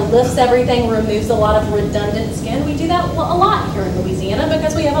together, it kind of lifts everything, removes a lot of redundant skin. We do that a lot here in Louisiana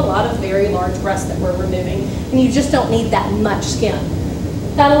because we have a lot of very large breasts that we're removing, and you just don't need that much skin.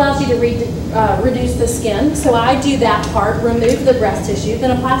 That allows you to reduce the skin, so I do that part, remove the breast tissue.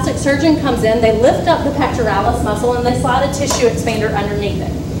 Then a plastic surgeon comes in, they lift up the pectoralis muscle, and they slide a tissue expander underneath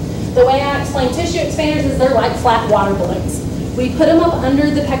it. The way I explain tissue expanders is they're like flat water balloons. We put them up under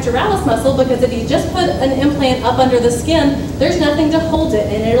the pectoralis muscle because if you just put an implant up under the skin, there's nothing to hold it,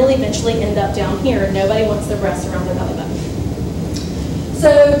 and it'll eventually end up down here. Nobody wants their breasts around their belly button.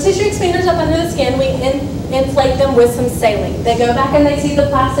 So tissue expanders up under the skin, we inflate them with some saline. They go back and they see the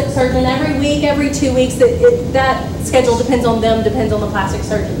plastic surgeon every week, every 2 weeks. That schedule depends on them, depends on the plastic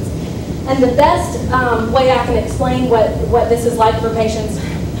surgeons. And the best way I can explain what this is like for patients,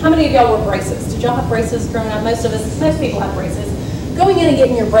 how many of y'all wore braces? Did y'all have braces growing up? Most people have braces. Going in and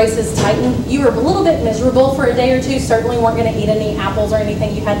getting your braces tightened, you were a little bit miserable for a day or two, certainly weren't going to eat any apples or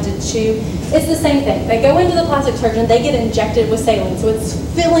anything you had to chew. It's the same thing. They go into the plastic surgeon, they get injected with saline, so it's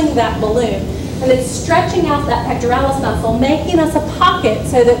filling that balloon. And it's stretching out that pectoralis muscle, making us a pocket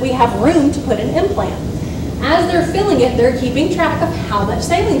so that we have room to put an implant. As they're filling it, they're keeping track of how much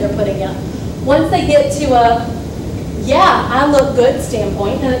saline they're putting in. Once they get to a yeah, I look good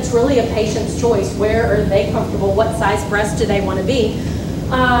standpoint, and it's really a patient's choice. Where are they comfortable? What size breast do they want to be?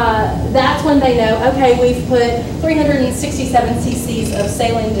 That's when they know, okay, we've put 367 cc's of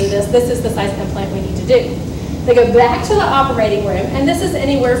saline into this. This is the size implant we need to do. They go back to the operating room, and this is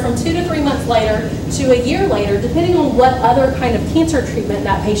anywhere from 2 to 3 months later to a year later, depending on what other kind of cancer treatment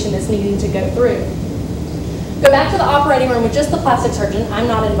that patient is needing to go through. Go back to the operating room with just the plastic surgeon. I'm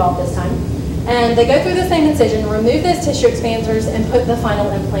not involved this time. And they go through the same incision, remove those tissue expanders, and put the final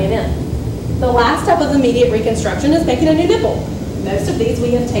implant in. The last step of immediate reconstruction is making a new nipple. Most of these,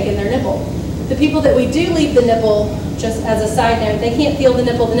 we have taken their nipple. The people that we do leave the nipple, just as a side note, they can't feel the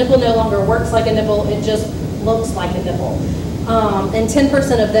nipple. The nipple no longer works like a nipple. It just looks like a nipple. And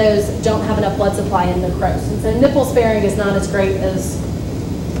 10% of those don't have enough blood supply in the necrosis. And so nipple sparing is not as great as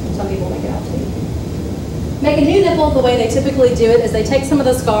some people make it out to be. Make a new nipple, the way they typically do it is they take some of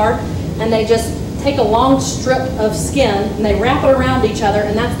the scar and they just take a long strip of skin and they wrap it around each other,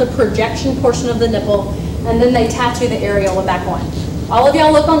 and that's the projection portion of the nipple, and then they tattoo the areola back on. All of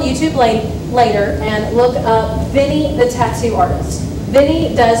y'all look on YouTube later and look up Vinny the tattoo artist.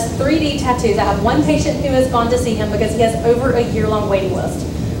 Vinny does 3D tattoos. I have one patient who has gone to see him because he has over a year-long waiting list.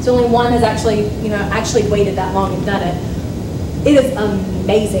 So only one has actually waited that long and done it. It is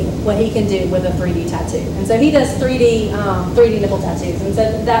amazing what he can do with a 3D tattoo. And so he does 3D nipple tattoos, and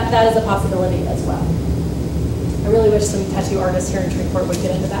so that is a possibility as well. I really wish some tattoo artists here in Shreveport would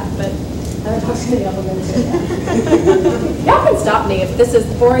get into that, but I haven't talked to any of them into it. Y'all can stop me if this is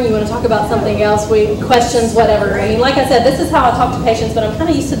boring, you want to talk about something else, questions, whatever. I mean, like I said, this is how I talk to patients, but I'm kind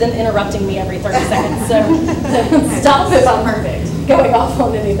of used to them interrupting me every 30 seconds, so stop if I'm going off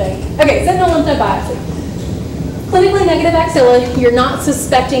on anything. Okay, sentinel lymph node biopsy. Clinically negative axilla, you're not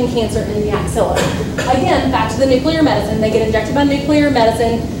suspecting cancer in the axilla. Again, back to the nuclear medicine. They get injected by nuclear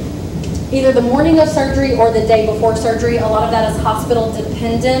medicine either the morning of surgery or the day before surgery. A lot of that is hospital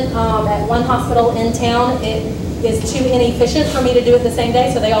dependent. At one hospital in town, it is too inefficient for me to do it the same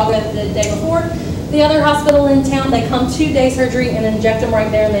day, so they all go the day before. The other hospital in town, they come 2-day surgery and inject them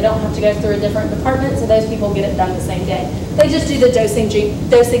right there, and they don't have to go through a different department, so those people get it done the same day. They just do the dosing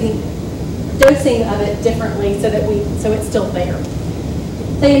of it differently so it's still there.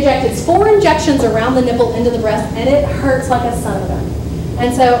 They injected 4 injections around the nipple into the breast, and it hurts like a son of a gun.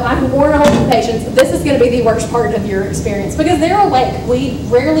 And so I warn all the patients, this is going to be the worst part of your experience because they're awake. We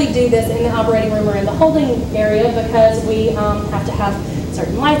rarely do this in the operating room or in the holding area because we have to have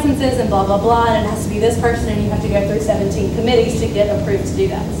certain licenses and blah, blah, blah, and it has to be this person, and you have to go through 17 committees to get approved to do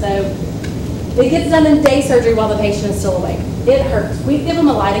that. So it gets done in day surgery while the patient is still awake. It hurts. We give them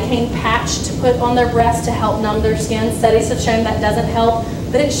a lidocaine patch to put on their breast to help numb their skin. Studies have shown that doesn't help,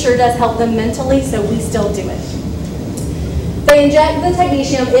 but it sure does help them mentally, so we still do it. They inject the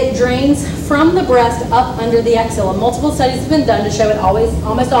technetium. It drains from the breast up under the axilla. Multiple studies have been done to show it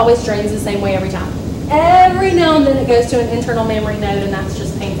almost always drains the same way every time. Every now and then it goes to an internal mammary node, and that's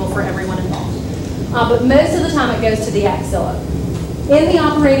just painful for everyone involved. But most of the time it goes to the axilla. In the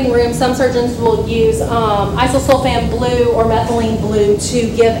operating room, some surgeons will use isosulfan blue or methylene blue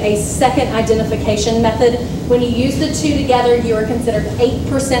to give a second identification method. When you use the two together, you are considered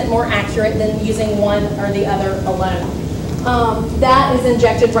 8% more accurate than using one or the other alone. That is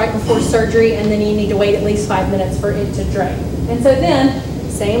injected right before surgery, and then you need to wait at least 5 minutes for it to drain. And so then,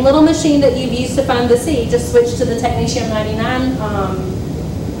 same little machine that you've used to find the C, just switch to the technetium 99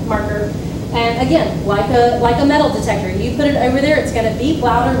 marker. And again, like a metal detector, you put it over there, it's going to beep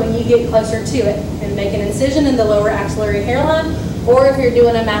louder when you get closer to it and make an incision in the lower axillary hairline. Or if you're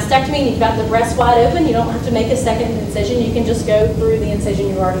doing a mastectomy and you've got the breast wide open, you don't have to make a second incision. You can just go through the incision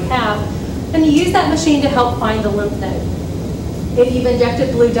you already have. And you use that machine to help find the lymph node. If you've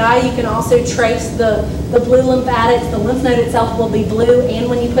injected blue dye, you can also trace the blue lymphatics. The lymph node itself will be blue, and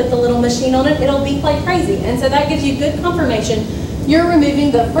when you put the little machine on it, it'll beep like crazy. And so that gives you good confirmation. You're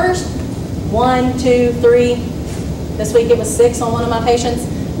removing the first 1, 2, 3, this week it was 6 on one of my patients,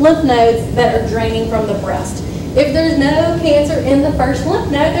 lymph nodes that are draining from the breast. If there's no cancer in the first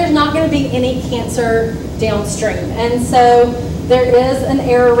lymph node, there's not going to be any cancer downstream. And so there is an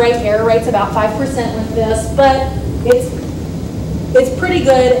error rate. Error rate's about 5% with this, but it's pretty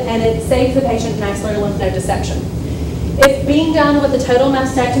good, and it saves the patient an axillary lymph node dissection. If being done with a total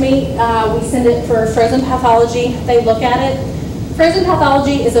mastectomy, we send it for frozen pathology. They look at it. Frozen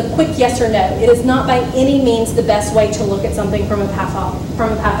pathology is a quick yes or no. It is not by any means the best way to look at something from a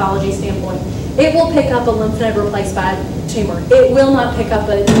pathology standpoint. It will pick up a lymph node replaced by a tumor. It will not pick up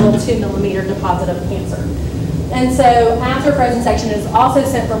a little 2-millimeter deposit of cancer. And so after frozen section, it is also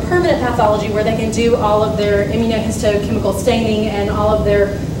sent for permanent pathology where they can do all of their immunohistochemical staining and all of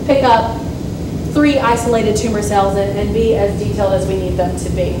their pick up 3 isolated tumor cells and be as detailed as we need them to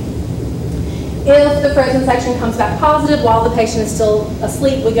be. If the frozen section comes back positive while the patient is still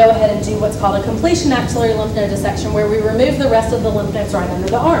asleep, we go ahead and do what's called a completion axillary lymph node dissection, where we remove the rest of the lymph nodes right under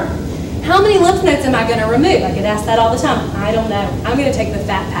the arm. How many lymph nodes am I going to remove? I get asked that all the time. I don't know. I'm going to take the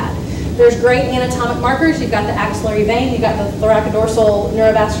fat pad. There's great anatomic markers. You've got the axillary vein, you've got the thoracodorsal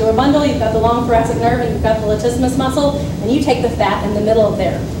neurovascular bundle, you've got the long thoracic nerve, and you've got the latissimus muscle, and you take the fat in the middle of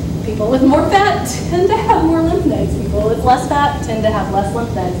there. People with more fat tend to have more lymph nodes. People with less fat tend to have less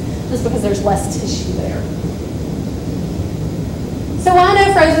lymph nodes, just because there's less tissue there. So why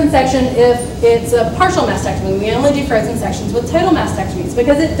no frozen section if it's a partial mastectomy? We only do frozen sections with total mastectomies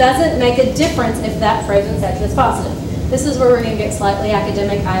because it doesn't make a difference if that frozen section is positive. This is where we're going to get slightly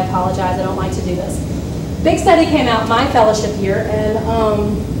academic. I apologize, I don't like to do this. Big study came out my fellowship year, and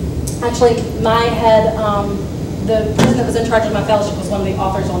actually my head, the person that was in charge of my fellowship was one of the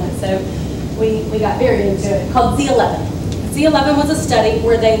authors on it. So we got buried into it, called Z11. Z11 was a study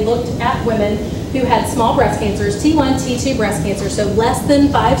where they looked at women who had small breast cancers, T1, T2 breast cancer, so less than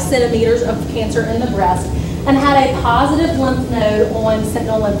 5 centimeters of cancer in the breast, and had a positive lymph node on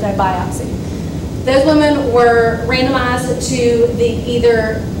sentinel lymph node biopsy. Those women were randomized to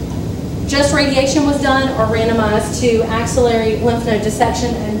either just radiation was done or randomized to axillary lymph node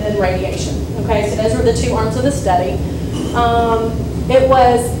dissection and then radiation. Okay, so those were the 2 arms of the study. It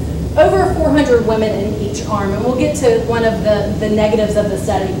was over 400 women in each arm, and we'll get to one of the negatives of the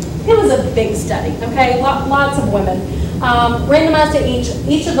study. It was a big study, okay, lots of women. Randomized to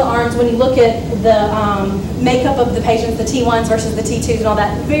each of the arms. When you look at the makeup of the patients, the T1s versus the T2s and all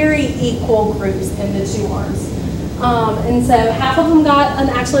that, very equal groups in the 2 arms. And so half of them got an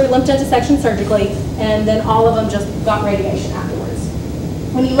axillary lymph node dissection surgically, and then all of them just got radiation afterwards.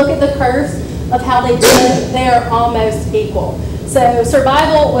 When you look at the curves of how they did, they are almost equal. So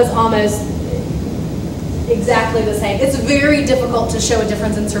survival was almost exactly the same. It's very difficult to show a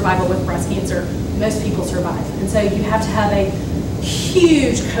difference in survival with breast cancer. Most people survive. And so you have to have a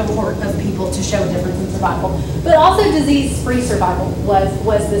huge cohort of people to show a difference in survival. But also disease-free survival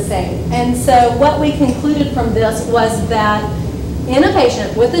was the same. And so what we concluded from this was that in a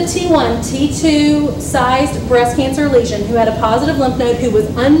patient with a T1, T2 sized breast cancer lesion who had a positive lymph node who was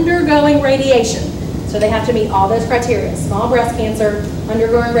undergoing radiation, so they have to meet all those criteria, small breast cancer,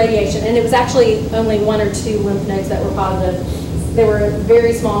 undergoing radiation, and it was actually only 1 or 2 lymph nodes that were positive. There were a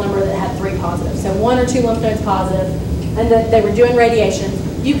very small number that had 3 positive, so 1 or 2 lymph nodes positive, and that they were doing radiation.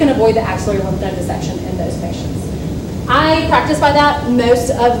 You can avoid the axillary lymph node dissection in those patients. I practice by that. Most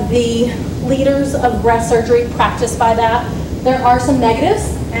of the leaders of breast surgery practice by that. There are some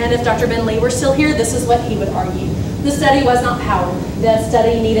negatives, and if Dr. Ben Lee were still here, this is what he would argue. The study was not powered. The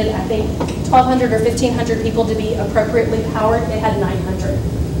study needed, I think, 1,200 or 1,500 people to be appropriately powered. It had 900.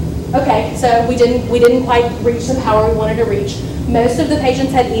 Okay, so we didn't quite reach the power we wanted to reach. Most of the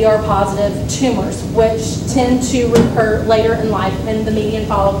patients had ER positive tumors, which tend to recur later in life, and the median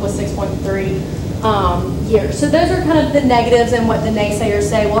follow-up was 6.3 years. So those are kind of the negatives and what the naysayers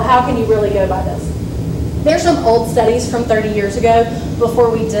say. Well, how can you really go by this? There's some old studies from 30 years ago, before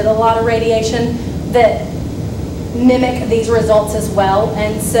we did a lot of radiation, that mimic these results as well,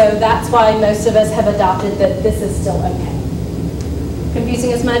 and so that's why most of us have adopted that this is still okay.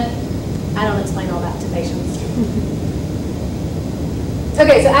 Confusing as mud? I don't explain all that to patients.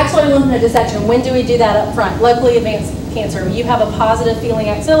 Okay, so axillary lymph node dissection, when do we do that up front? Locally advanced cancer. You have a positive feeling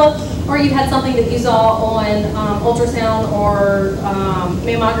axilla, or you had something that you saw on ultrasound or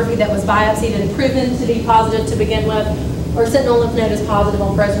mammography that was biopsied and proven to be positive to begin with, or sentinel lymph node is positive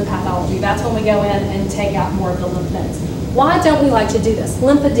on frozen pathology. That's when we go in and take out more of the lymph nodes. Why don't we like to do this?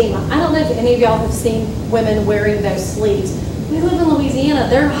 Lymphedema. I don't know if any of y'all have seen women wearing those sleeves. We live in Louisiana.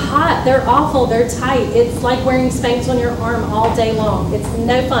 They're hot. They're awful. They're tight. It's like wearing Spanx on your arm all day long. It's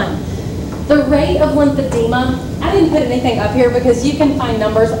no fun. The rate of lymphedema, I didn't put anything up here because you can find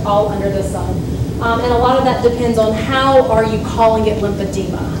numbers all under the sun. And a lot of that depends on how are you calling it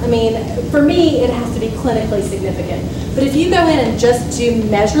lymphedema. I mean, for me, it has to be clinically significant. But if you go in and just do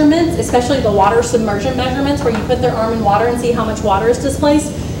measurements, especially the water submersion measurements where you put their arm in water and see how much water is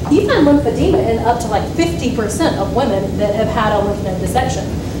displaced, you find lymphedema in up to like 50% of women that have had a lymph node dissection.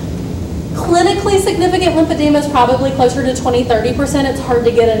 Clinically significant lymphedema is probably closer to 20–30%. It's hard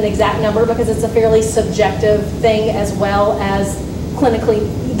to get an exact number because it's a fairly subjective thing as well as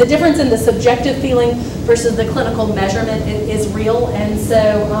clinically. The difference in the subjective feeling versus the clinical measurement is real, and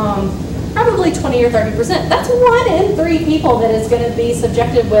so probably 20 or 30%. That's 1 in 3 people that is going to be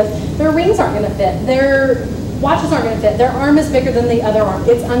subjective with their rings aren't going to fit, their watches aren't going to fit, their arm is bigger than the other arm,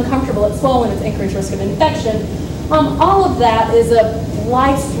 it's uncomfortable, it's swollen, it's increased risk of infection. All of that is a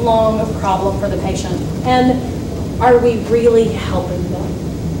lifelong problem for the patient. And are we really helping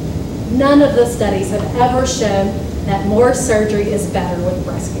them? None of the studies have ever shown that more surgery is better with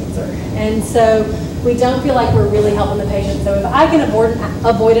breast cancer. And so we don't feel like we're really helping the patient. So if I can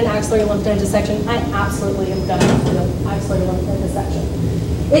avoid an axillary lymph node dissection, I absolutely am going to do an axillary lymph node dissection.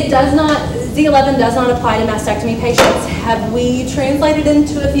 It does not, Z11 does not apply to mastectomy patients. Have we translated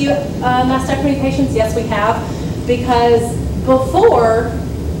into a few mastectomy patients? Yes, we have. Because before,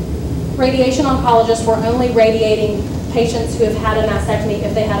 radiation oncologists were only radiating patients who have had a mastectomy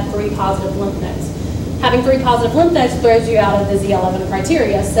if they had 3 positive lymph nodes. Having 3 positive lymph nodes throws you out of the Z11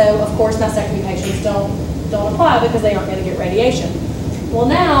 criteria, so of course mastectomy patients don't apply because they aren't going to get radiation. Well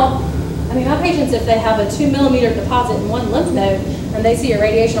now, I mean, my patients, if they have a 2mm deposit in 1 lymph node and they see a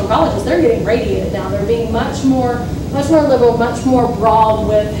radiation oncologist, they're getting radiated now. They're being much more liberal, much more broad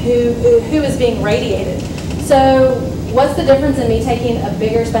with who is being radiated. So What's the difference in me taking a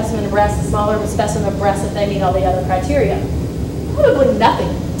bigger specimen of breast, a smaller specimen of breast if they meet all the other criteria? Probably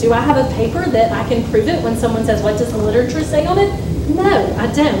nothing. Do I have a paper that I can prove it when someone says, what does the literature say on it? No, I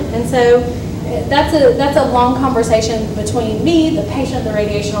don't. And so that's a long conversation between me, the patient, the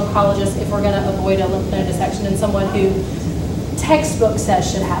radiation oncologist, if we're going to avoid a lymph node dissection in someone who textbook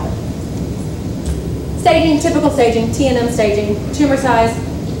says should have it. Staging, typical staging, TNM staging, tumor size,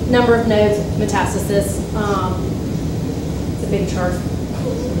 number of nodes, metastasis. It's a big chart.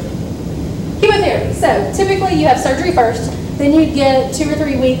 Chemotherapy. So typically you have surgery first, then you get 2 or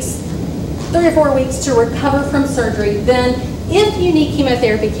 3 weeks, 3 or 4 weeks to recover from surgery. Then if you need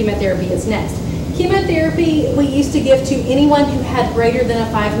chemotherapy, chemotherapy is next. Chemotherapy we used to give to anyone who had greater than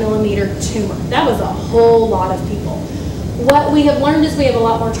a 5 millimeter tumor. That was a whole lot of people. What we have learned is we have a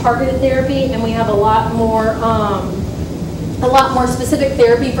lot more targeted therapy, and we have a lot more specific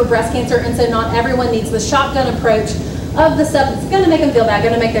therapy for breast cancer, and so not everyone needs the shotgun approach of the stuff that's going to make them feel bad,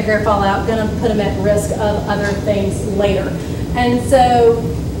 going to make their hair fall out, going to put them at risk of other things later. And so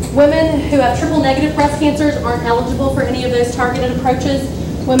women who have triple negative breast cancers aren't eligible for any of those targeted approaches.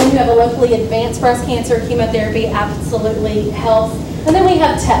 Women who have a locally advanced breast cancer, chemotherapy absolutely helps. And then we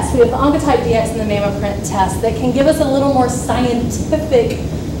have tests. We have the Oncotype DX and the MammoPrint test that can give us a little more scientific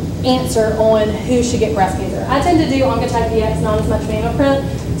answer on who should get breast cancer. I tend to do Oncotype DX, not as much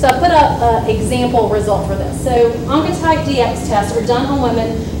MammoPrint. So I put up an example result for this. So Oncotype DX tests are done on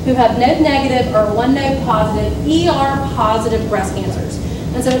women who have node negative or one node positive, ER positive breast cancers.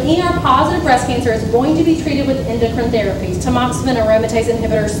 And so an ER positive breast cancer is going to be treated with endocrine therapies, tamoxifen, aromatase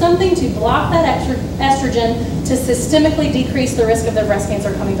inhibitor, something to block that estrogen to systemically decrease the risk of their breast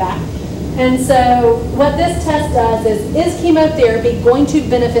cancer coming back. And so what this test does is chemotherapy going to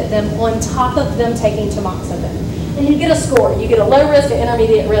benefit them on top of them taking tamoxifen? And you get a score. You get a low risk, an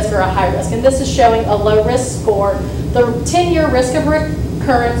intermediate risk, or a high risk. And this is showing a low risk score. The 10-year risk of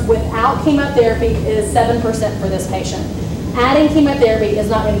recurrence without chemotherapy is 7% for this patient. Adding chemotherapy is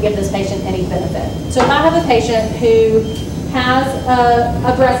not going to give this patient any benefit. So if I have a patient who has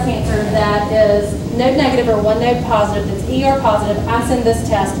a breast cancer that is node negative or one node positive, that's ER positive, I send this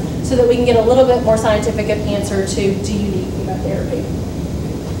test so that we can get a little bit more scientific answer to, do you need chemotherapy?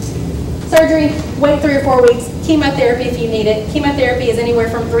 Surgery, wait 3 or 4 weeks. Chemotherapy if you need it. Chemotherapy is anywhere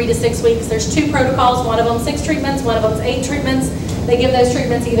from 3 to 6 weeks. There's 2 protocols, one of them 6 treatments, one of them 8 treatments. They give those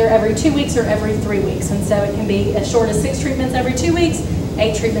treatments either every 2 weeks or every 3 weeks. And so it can be as short as 6 treatments every 2 weeks,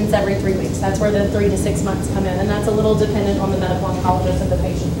 8 treatments every 3 weeks. That's where the 3 to 6 months come in. And that's a little dependent on the medical oncologist and the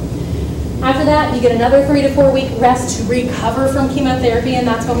patient. After that, you get another 3 to 4 week rest to recover from chemotherapy, and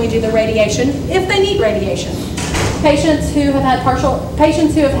that's when we do the radiation, if they need radiation. Patients who have had a partial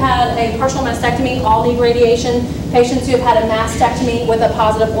mastectomy all need radiation. Patients who have had a mastectomy with a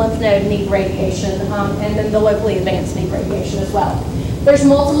positive lymph node need radiation, and then the locally advanced need radiation as well. There's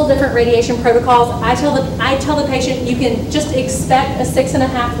multiple different radiation protocols. I tell the patient you can just expect a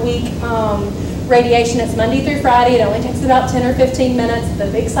 6.5 week radiation. It's Monday through Friday. It only takes about 10 or 15 minutes. The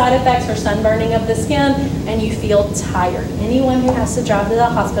big side effects are sunburning of the skin, and you feel tired. Anyone who has to drive to the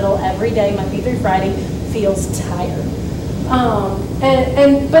hospital every day, Monday through Friday, feels tired.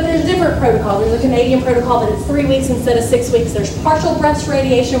 But there's different protocols. There's a Canadian protocol that it's 3 weeks instead of 6 weeks. There's partial breast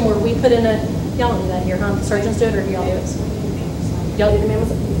radiation where we put in y'all don't do that here, huh? Surgeons do it, or do y'all do it? Y'all do the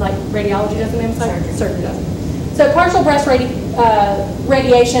mammoth, like radiology does the mammoth? Surgery does. So partial breast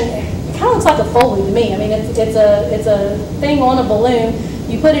radiation, it kind of looks like a Foley to me. I mean, it's a thing on a balloon.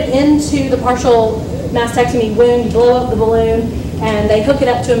 You put it into the partial mastectomy wound, you blow up the balloon, and they hook it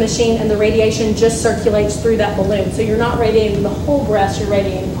up to a machine, and the radiation just circulates through that balloon. So you're not radiating the whole breast, you're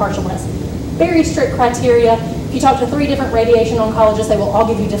radiating partial breast. Very strict criteria. If you talk to 3 different radiation oncologists, they will all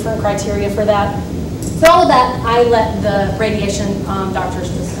give you different criteria for that. So all of that, I let the radiation doctors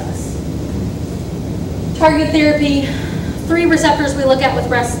discuss. Targeted therapy, 3 receptors we look at with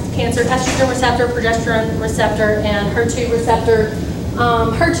breast cancer: estrogen receptor, progesterone receptor, and HER2 receptor.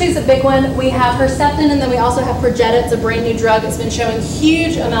 HER2 is a big one. We have Herceptin, and then we also have Perjeta. It's a brand new drug. It's been showing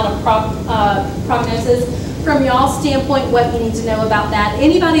huge amount of prognosis. From y'all's standpoint, what you need to know about that: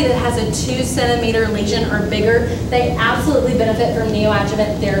 anybody that has a 2-centimeter lesion or bigger, they absolutely benefit from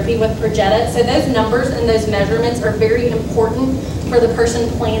neoadjuvant therapy with Perjeta. So those numbers and those measurements are very important for the person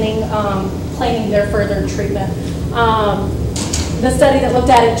planning their further treatment. The study that looked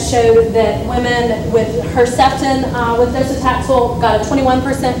at it showed that women with Herceptin with docetaxel got a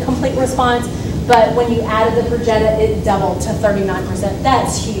 21% complete response, but when you added the Perjeta, it doubled to 39%.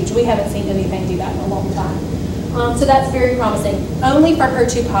 That's huge. We haven't seen anything do that in a long time. So that's very promising. Only for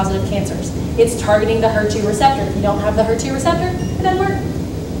HER2 positive cancers. It's targeting the HER2 receptor. If you don't have the HER2 receptor, it doesn't work.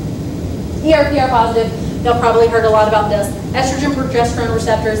 ER/PR positive, Y'all probably heard a lot about this. Estrogen, progesterone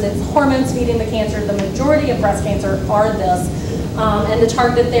receptors, it's hormones feeding the cancer. The majority of breast cancer are this. And the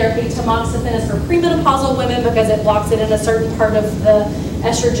targeted therapy, tamoxifen, is for premenopausal women because it blocks it in a certain part of the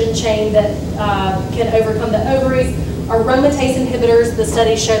estrogen chain that can overcome the ovaries. Aromatase inhibitors, the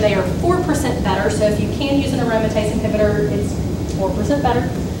studies show they are 4% better. So if you can use an aromatase inhibitor, it's 4% better.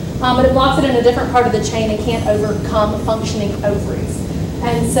 But it blocks it in a different part of the chain and can't overcome functioning ovaries.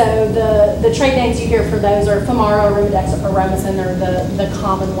 And so the trade names you hear for those are Femara, Arimidex, Aromacin are the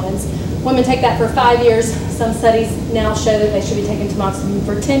common ones. Women take that for 5 years. Some studies now show that they should be taking tamoxifen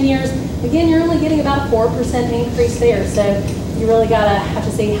for 10 years. Again, you're only getting about a 4% increase there. So you really gotta have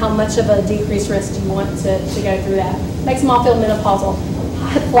to see how much of a decreased risk you want to go through that. Makes them all feel menopausal.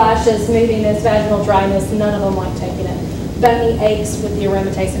 Hot flashes, moodiness, vaginal dryness, none of them like taking it. Bony aches with the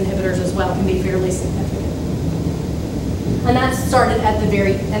aromatase inhibitors as well can be fairly significant. And that started at the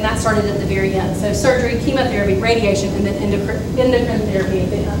very end. So surgery, chemotherapy, radiation, and then endocrine therapy at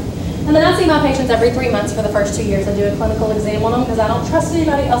the end. And then I see my patients every 3 months for the first 2 years. I do a clinical exam on them because I don't trust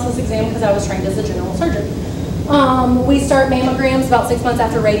anybody else's exam because I was trained as a general surgeon. We start mammograms about 6 months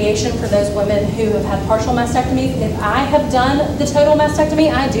after radiation for those women who have had partial mastectomies. If I have done the total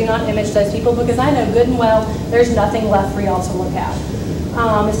mastectomy, I do not image those people because I know good and well there's nothing left for y'all to look at.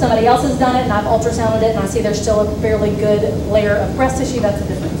 If somebody else has done it and I've ultrasounded it and I see there's still a fairly good layer of breast tissue, that's a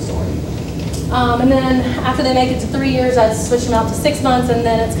different story. And then after they make it to 3 years, I'd switch them out to 6 months, and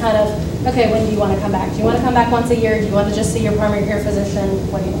then it's kind of, okay, when do you want to come back? Do you want to come back once a year? Do you want to just see your primary care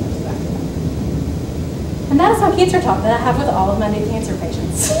physician? What do you want to do back? And that is my cancer talk that I have with all of my new cancer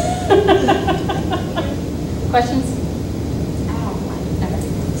patients. Questions? I have one. Okay.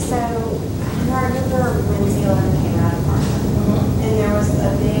 So I remember when Zealand came out of Martha, and there was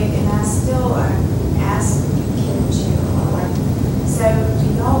a big, and I still ask Kim like, so do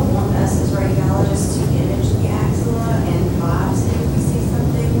y'all want us as radiologists to image the axilla and biopsy if we see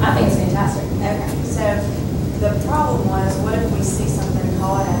something? I think it's fantastic. Okay, so the problem was, what if we see something,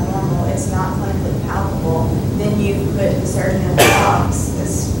 call it abnormal, it's not clinically palpable, then you put the surgeon in the box,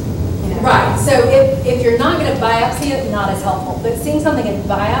 Right, so if you're not going to biopsy it, not as helpful. But seeing something and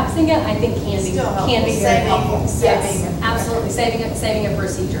biopsying it, I think can be very helpful. Yes, absolutely, saving a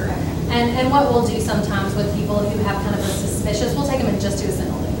procedure. Okay. And what we'll do sometimes with people who have kind of a suspicious, we'll take them and just do a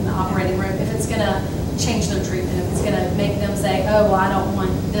sentinel node in the operating room if it's going to change their treatment, if it's going to make them say, oh, well, I don't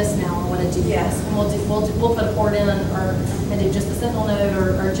want this now, I want to do this. And we'll put a port in and do just a sentinel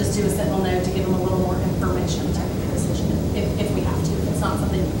node or just do a sentinel node to give them a little more information to make a decision if we have to. If it's not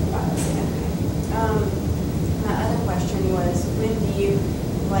something my other question was, when do you,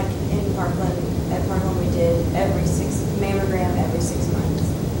 like in Parkland, at Parkland we did mammogram every 6 months.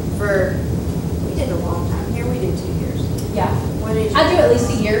 We did a long time. Here we did 2 years. Yeah. I do at least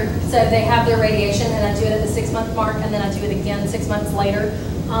a year. So they have their radiation and I do it at the 6 month mark and then I do it again 6 months later.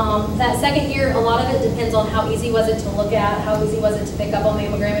 That second year, a lot of it depends on how easy was it to look at, how easy was it to pick up on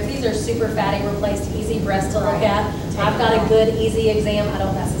mammogram. If these are super fatty replaced, easy breasts to look at, I've got a good easy exam. I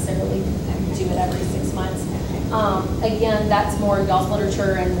don't necessarily do it every 6 months. Again, that's more y'all's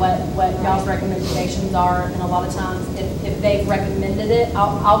literature and what y'all's recommendations are. And a lot of times, if they've recommended it,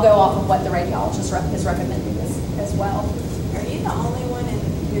 I'll go off of what the radiologist is recommending as well. Are you the only one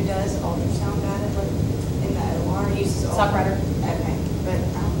who does ultrasound data in the OR? Stockrider. Okay, but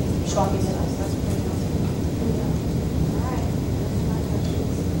I don't think Schwab uses it. That's pretty awesome. All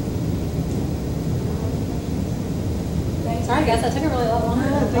right. Sorry guys, that took a really long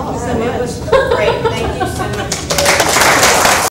time. Thank you so much. Great. Thank you